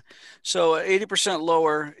 Yeah. So 80%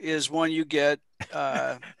 lower is one you get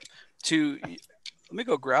to. Let me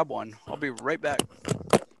go grab one. I'll be right back.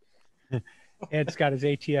 Ed's got his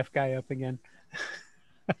ATF guy up again.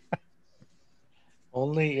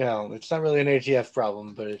 Only, it's not really an ATF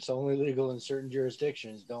problem, but it's only legal in certain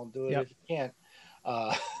jurisdictions. Don't do it if you can't.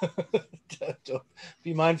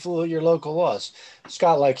 Be mindful of your local laws.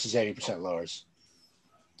 Scott likes his 80% lowers.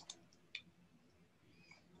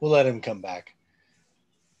 We'll let him come back.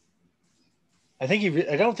 I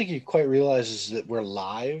don't think he quite realizes that we're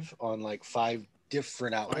live on like 5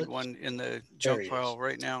 different outlets. Find one in the junk pile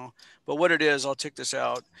right now. But what it is, I'll take this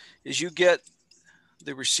out, is you get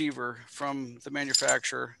the receiver from the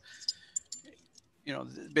manufacturer, you know,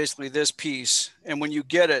 basically this piece. And when you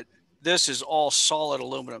get it, this is all solid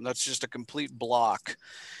aluminum. That's just a complete block.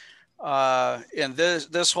 And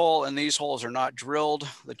this hole and these holes are not drilled.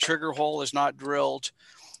 The trigger hole is not drilled.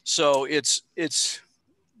 So it's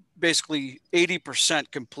basically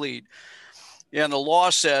 80% complete. And the law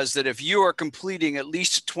says that if you are completing at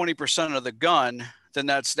least 20% of the gun, then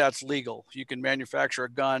that's legal. You can manufacture a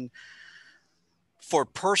gun for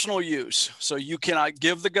personal use. So you cannot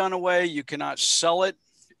give the gun away. You cannot sell it.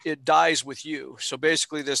 It dies with you. So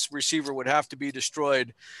basically this receiver would have to be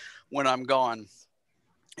destroyed when I'm gone.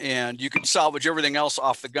 And you can salvage everything else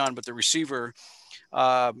off the gun, but the receiver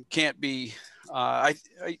can't be, I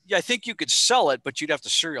think you could sell it, but you'd have to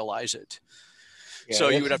serialize it. Yeah, so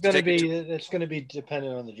you would have to take it's going to be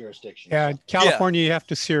dependent on the jurisdiction. Yeah, in California, you have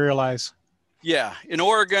to serialize. Yeah, in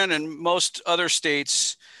Oregon and most other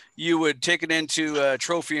states, you would take it into a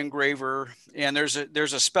trophy engraver, and there's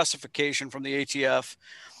a specification from the ATF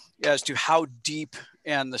as to how deep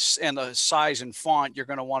and the size and font you're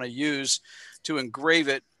going to want to use to engrave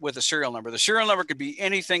it with a serial number. The serial number could be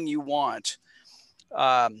anything you want.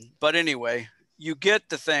 But anyway, you get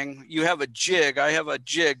the thing, you have a jig. I have a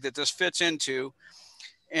jig that this fits into,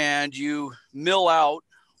 and you mill out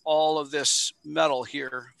all of this metal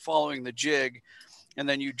here following the jig, and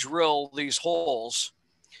then you drill these holes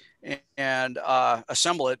and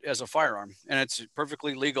assemble it as a firearm. And it's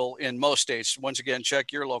perfectly legal in most states. Once again,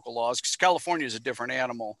 check your local laws, because California is a different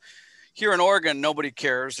animal. Here in Oregon, nobody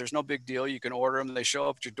cares. There's no big deal. You can order them. They show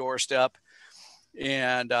up at your doorstep.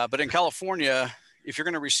 And but in California, if you're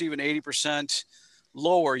going to receive an 80%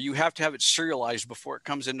 lower, you have to have it serialized before it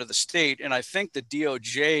comes into the state. And I think the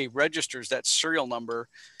DOJ registers that serial number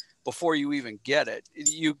before you even get it.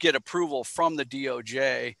 You get approval from the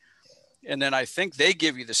DOJ, and then I think they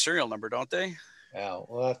give you the serial number, don't they? Yeah,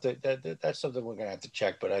 we'll have to. That's something we're gonna have to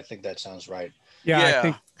check, but I think that sounds right. Yeah. I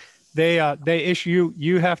think they issue.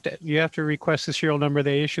 You have to request the serial number.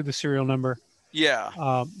 They issue the serial number.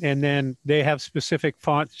 Yeah. And then they have specific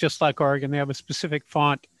fonts, just like Oregon. They have a specific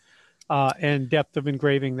font and depth of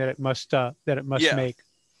engraving that it must make.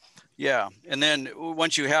 Yeah. And then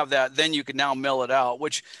once you have that, then you can now mill it out,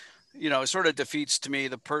 which, you know, sort of defeats to me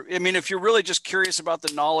I mean, if you're really just curious about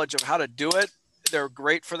the knowledge of how to do it, they're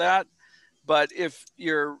great for that. But if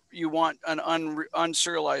you want an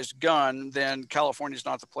unserialized gun, then California's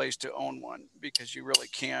not the place to own one, because you really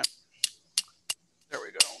can't. There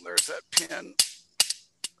we go. There's that pin.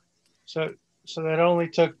 So that only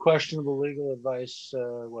took questionable legal advice.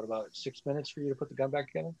 What, about 6 minutes for you to put the gun back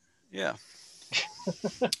together? Yeah.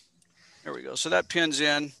 There we go. So that pin's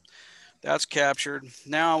in. That's captured.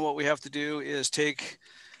 Now what we have to do is take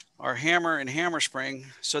our hammer and hammer spring.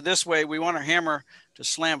 So this way we want our hammer to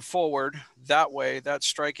slam forward. That way, that's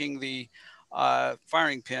striking the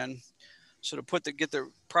firing pin. So to get the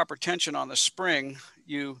proper tension on the spring,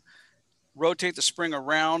 you rotate the spring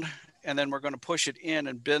around, and then we're going to push it in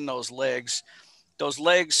and bend those legs. Those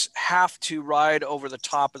legs have to ride over the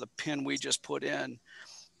top of the pin we just put in.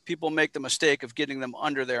 People make the mistake of getting them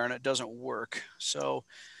under there, and it doesn't work. So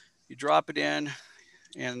you drop it in,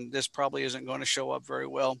 and this probably isn't going to show up very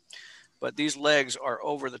well, but these legs are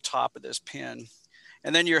over the top of this pin.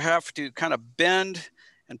 And then you have to kind of bend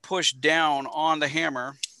and push down on the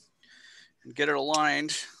hammer and get it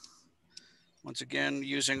aligned. Once again,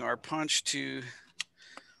 using our punch to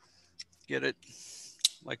get it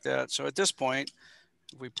like that. So at this point,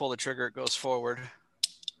 if we pull the trigger, it goes forward.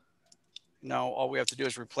 Now all we have to do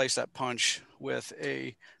is replace that punch with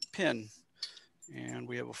a pin, and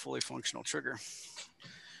we have a fully functional trigger.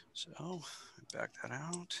 So back that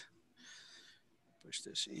out, push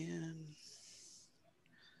this in.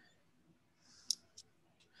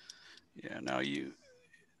 Yeah, now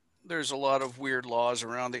there's a lot of weird laws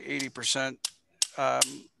around the 80%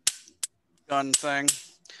 gun thing.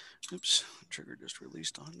 Oops, trigger just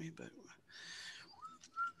released on me, but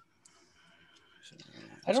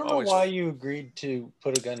I don't know why you agreed to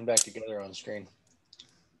put a gun back together on screen.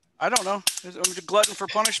 I don't know. I'm a glutton for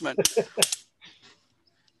punishment.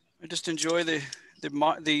 I just enjoy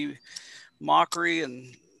the mockery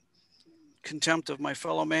and contempt of my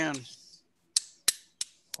fellow man.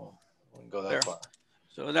 Oh, I wouldn't go that far.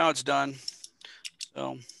 So now it's done.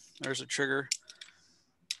 So there's a trigger.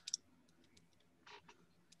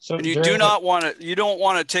 So and you don't want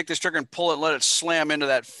to take this trigger and pull it and let it slam into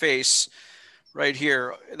that face right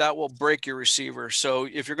here. That will break your receiver. So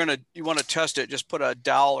if you want to test it, just put a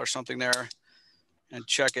dowel or something there and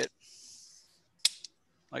check it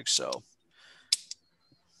like so.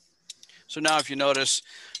 So now if you notice,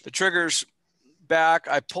 the trigger's back,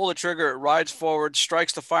 I pull the trigger, it rides forward,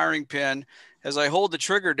 strikes the firing pin. As I hold the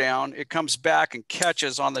trigger down, it comes back and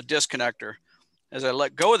catches on the disconnector. As I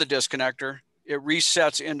let go of the disconnector, it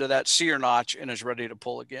resets into that sear notch and is ready to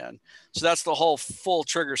pull again. So that's the whole full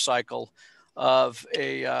trigger cycle of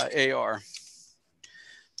a AR.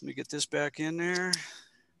 Let me get this back in there.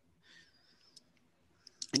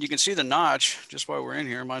 And you can see the notch, just while we're in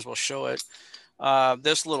here, might as well show it.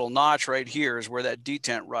 This little notch right here is where that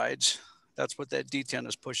detent rides. That's what that detent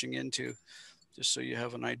is pushing into, just so you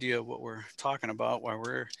have an idea of what we're talking about while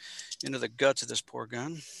we're into the guts of this poor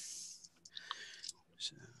gun.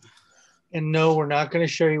 So, and no, we're not going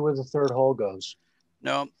to show you where the third hole goes.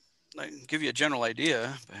 No, I can give you a general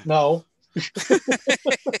idea. But... No.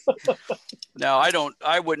 No,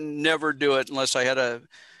 I would never do it unless I had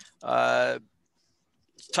a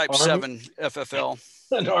Type 7 FFL.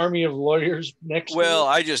 An army of lawyers next to you.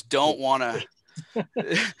 I just don't want to.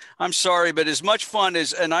 I'm sorry, but as much fun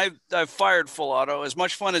as, and I've fired full auto, as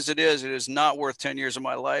much fun as it is not worth 10 years of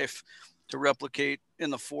my life to replicate in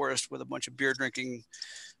the forest with a bunch of beer drinking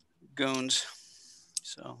goons.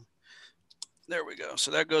 So there we go.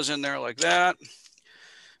 So that goes in there like that.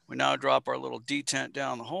 We now drop our little detent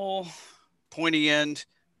down the hole, pointy end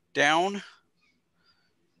down.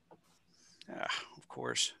 Of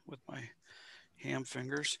course, with my ham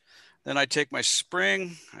fingers. Then I take my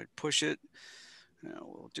spring, I push it.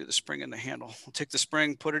 We'll do the spring in the handle. We'll take the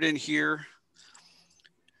spring, put it in here.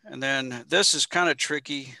 And then this is kind of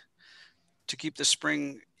tricky to keep the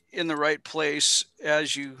spring in the right place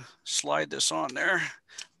as you slide this on there.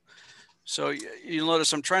 So you'll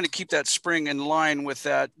notice I'm trying to keep that spring in line with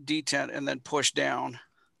that detent and then push down.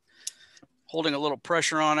 Holding a little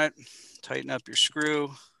pressure on it, tighten up your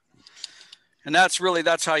screw. And that's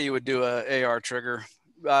how you would do a AR trigger.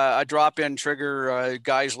 A drop-in trigger,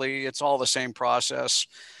 Geisley, it's all the same process.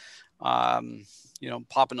 Popping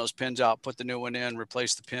those pins out, put the new one in,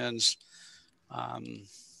 replace the pins.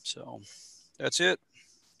 So that's it.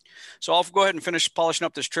 So I'll go ahead and finish polishing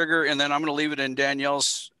up this trigger, and then I'm going to leave it in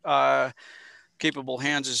Danielle's capable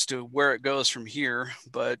hands as to where it goes from here.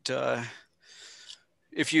 But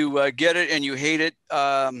if you get it and you hate it,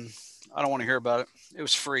 I don't want to hear about it. It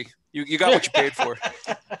was free. You got what you paid for.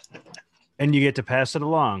 And you get to pass it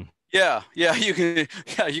along. Yeah, you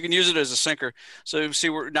can use it as a sinker. So see,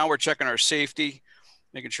 now we're checking our safety,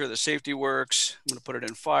 making sure the safety works. I'm going to put it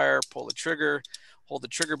in fire, pull the trigger, hold the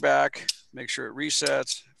trigger back, make sure it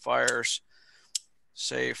resets, fires,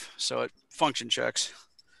 safe. So it function checks.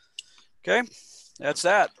 Okay, that's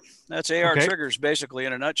that. That's AR triggers basically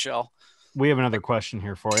in a nutshell. We have another question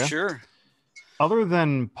here for you. Sure. Other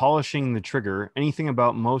than polishing the trigger, anything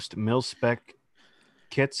about most mil-spec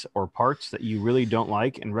kits or parts that you really don't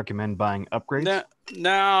like and recommend buying upgrades?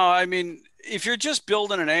 No, I mean, if you're just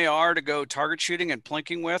building an AR to go target shooting and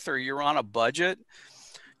plinking with, or you're on a budget,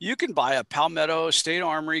 you can buy a Palmetto State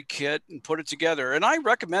Armory kit and put it together. And I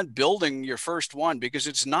recommend building your first one because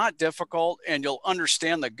it's not difficult and you'll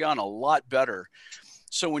understand the gun a lot better.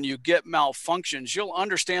 So when you get malfunctions, you'll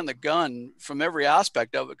understand the gun from every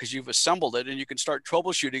aspect of it because you've assembled it and you can start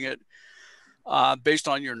troubleshooting it based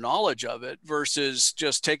on your knowledge of it versus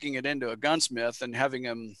just taking it into a gunsmith and having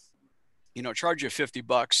him, you know, charge you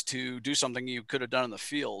 $50 to do something you could have done in the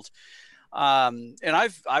field. And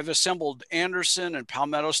I've assembled Anderson and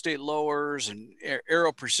Palmetto State lowers and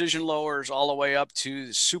Aero Precision lowers all the way up to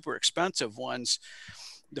the super expensive ones.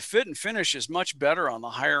 The fit and finish is much better on the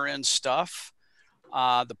higher end stuff.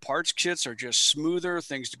 The parts kits are just smoother,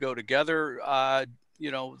 things to go together. You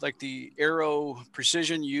know, like the Aero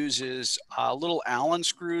Precision uses little Allen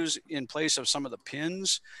screws in place of some of the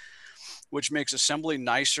pins, which makes assembly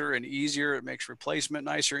nicer and easier. It makes replacement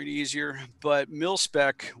nicer and easier, but mil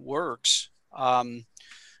spec works.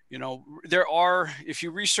 You know, there are, if you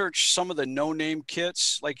research some of the no-name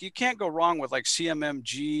kits, like you can't go wrong with like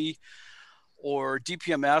CMMG or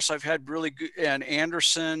DPMS. I've had really good, and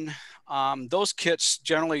Anderson. Those kits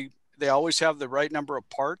generally, they always have the right number of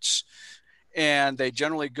parts and they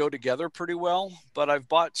generally go together pretty well. But I've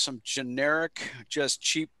bought some generic, just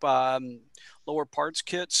cheap lower parts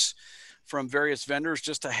kits from various vendors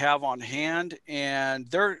just to have on hand,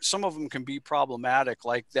 and some of them can be problematic,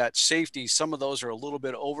 like that safety. Some of those are a little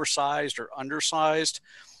bit oversized or undersized.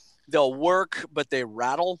 They'll work, but they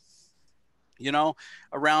rattle, you know,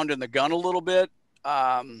 around in the gun a little bit.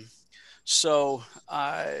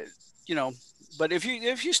 You know, but if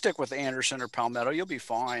you stick with Anderson or Palmetto, you'll be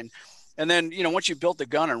fine. And then, you know, once you built the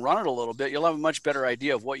gun and run it a little bit, you'll have a much better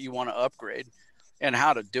idea of what you want to upgrade and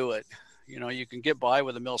how to do it. You know, you can get by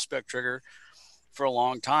with a mil spec trigger for a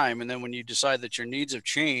long time. And then when you decide that your needs have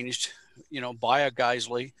changed, you know, buy a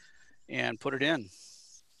Geisley and put it in.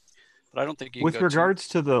 But I don't think you with regards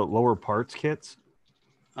to the lower parts kits.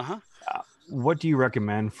 What do you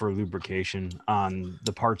recommend for lubrication on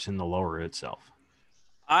the parts in the lower itself?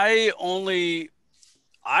 I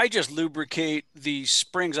just lubricate the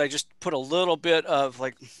springs. I just put a little bit of,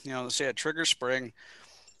 like, you know, let's say a trigger spring.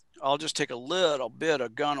 I'll just take a little bit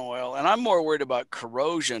of gun oil, and I'm more worried about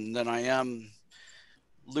corrosion than I am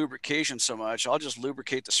lubrication so much. I'll just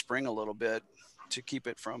lubricate the spring a little bit to keep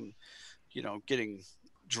it from, you know, getting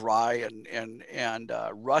dry and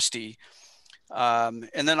rusty. And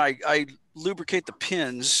then I lubricate the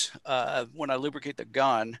pins. When I lubricate the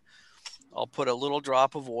gun, I'll put a little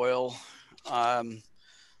drop of oil.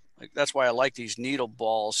 Like, that's why I like these needle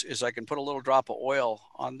balls, is I can put a little drop of oil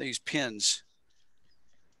on these pins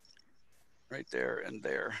right there and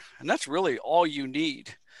there. And that's really all you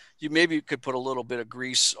need. You maybe could put a little bit of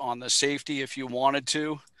grease on the safety if you wanted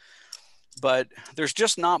to, but there's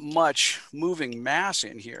just not much moving mass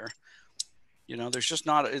in here. You know, there's just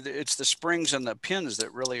not, it's the springs and the pins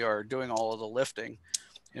that really are doing all of the lifting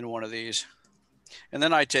in one of these. And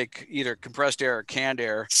then I take either compressed air or canned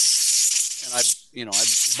air, and I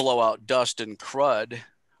blow out dust and crud.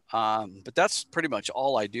 But that's pretty much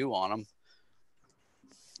all I do on them.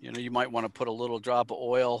 You know, you might want to put a little drop of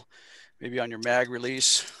oil, maybe on your mag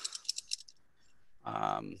release,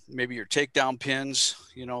 maybe your takedown pins,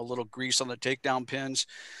 you know, a little grease on the takedown pins,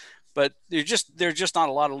 but there's just not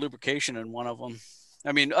a lot of lubrication in one of them.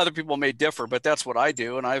 I mean, other people may differ, but that's what I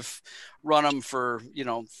do. And I've run them for, you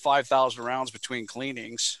know, 5,000 rounds between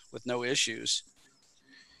cleanings with no issues.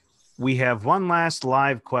 We have one last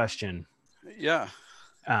live question. Yeah.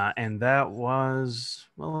 And that was,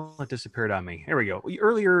 well, it disappeared on me. Here we go.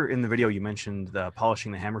 Earlier in the video, you mentioned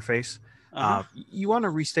polishing the hammer face. You want to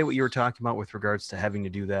restate what you were talking about with regards to having to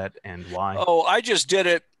do that and why? Oh, I just did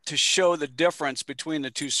it to show the difference between the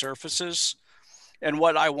two surfaces and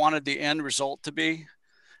what I wanted the end result to be.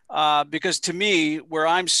 Because to me, where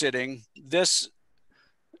I'm sitting, this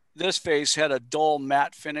face had a dull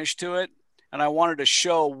matte finish to it. And I wanted to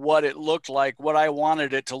show what it looked like, what I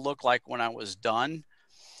wanted it to look like when I was done.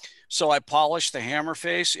 So I polished the hammer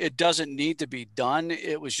face. It doesn't need to be done.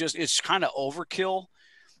 It's kind of overkill.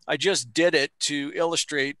 I just did it to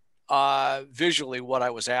illustrate visually what I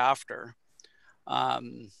was after.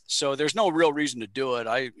 So there's no real reason to do it.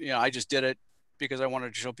 I just did it because I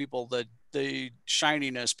wanted to show people the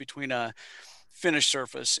shininess between a finished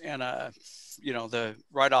surface and the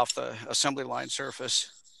right off the assembly line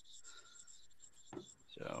surface.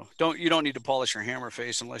 So you don't need to polish your hammer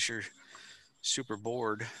face unless you're super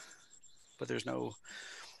bored. But there's no,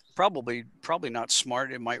 probably not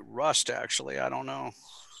smart. It might rust, actually. I don't know.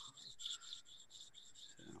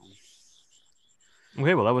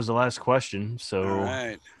 Okay, well, that was the last question. So, all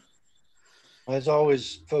right. As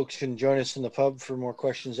always, folks can join us in the pub for more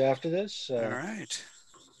questions after this. All right.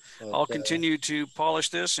 But, I'll continue to polish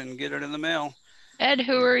this and get it in the mail. Ed,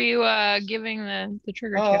 who are you giving the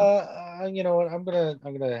trigger to? You know what?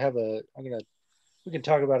 We can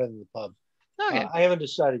talk about it in the pub. Okay. I haven't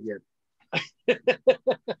decided yet. Yeah.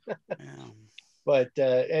 But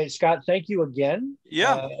hey, Scott, thank you again.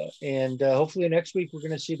 Yeah. And hopefully next week we're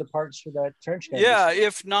going to see the parts for that trench canvas. Yeah.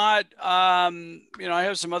 If not, you know, I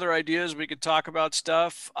have some other ideas. We could talk about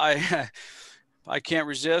stuff. I can't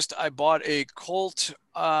resist. I bought a Colt.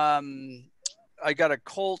 I got a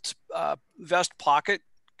Colt vest pocket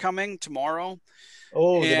coming tomorrow.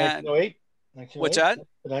 Oh, the And 1908. what's that?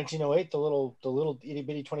 The 1908, the little itty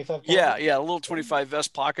bitty 25. Yeah, a little 25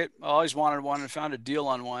 vest pocket. I always wanted one and found a deal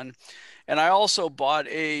on one. And I also bought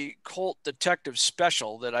a Colt Detective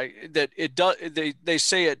Special they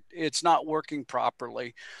say it's not working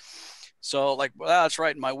properly. So like, well, that's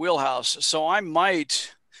right in my wheelhouse. So I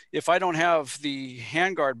might, if I don't have the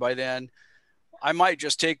handguard by then, I might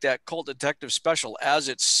just take that Colt Detective Special as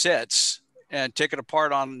it sits and take it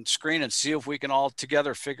apart on screen and see if we can all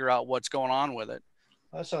together figure out what's going on with it.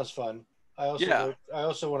 That sounds fun. I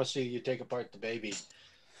also want to see you take apart the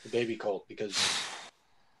baby Colt, because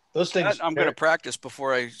those things. I'm going to practice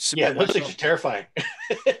before I submit. Yeah, those things are terrifying.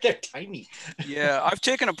 They're tiny. Yeah, I've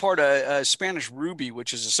taken apart a Spanish Ruby,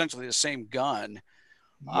 which is essentially the same gun.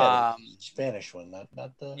 Yeah, Spanish one, not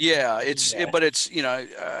the. Yeah, but it's you know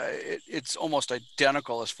it's almost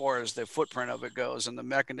identical as far as the footprint of it goes and the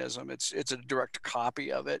mechanism. It's a direct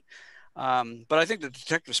copy of it. But I think the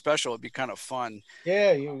Detective Special would be kind of fun.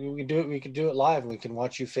 Yeah, we can do it. We can do it live, and we can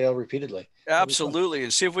watch you fail repeatedly. Absolutely,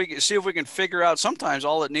 and see if we can figure out. Sometimes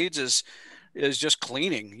all it needs is just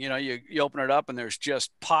cleaning. You know, you open it up and there's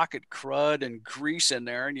just pocket crud and grease in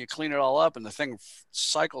there, and you clean it all up, and the thing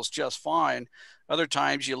cycles just fine. Other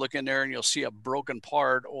times you look in there and you'll see a broken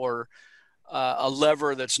part or a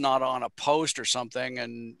lever that's not on a post or something,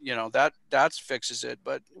 and you know that fixes it.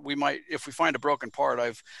 But we might, if we find a broken part,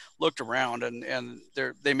 I've looked around and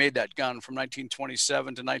they made that gun from 1927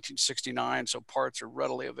 to 1969, so parts are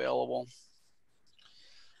readily available.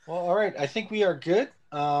 Well, all right, I think we are good.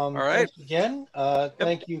 All right. Thanks again.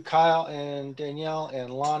 Thank you, Kyle and Danielle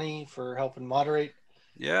and Lonnie, for helping moderate.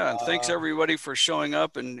 Yeah, and thanks everybody for showing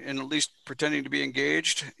up and at least pretending to be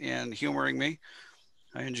engaged and humoring me.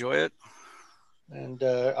 I enjoy it. And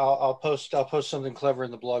I'll post something clever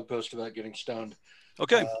in the blog post about getting stoned.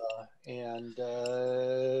 Okay. And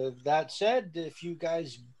that said, if you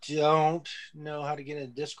guys don't know how to get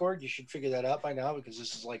in Discord, you should figure that out by now, because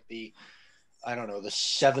this is like the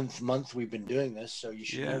 7th month we've been doing this, so you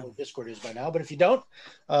should know what Discord is by now. But if you don't,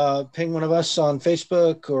 ping one of us on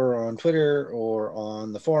Facebook or on Twitter or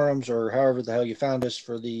on the forums or however the hell you found us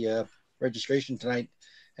for the registration tonight,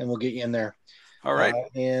 and we'll get you in there. All right.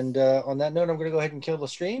 And on that note, I'm going to go ahead and kill the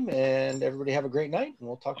stream, and everybody have a great night, and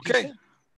we'll talk to you soon.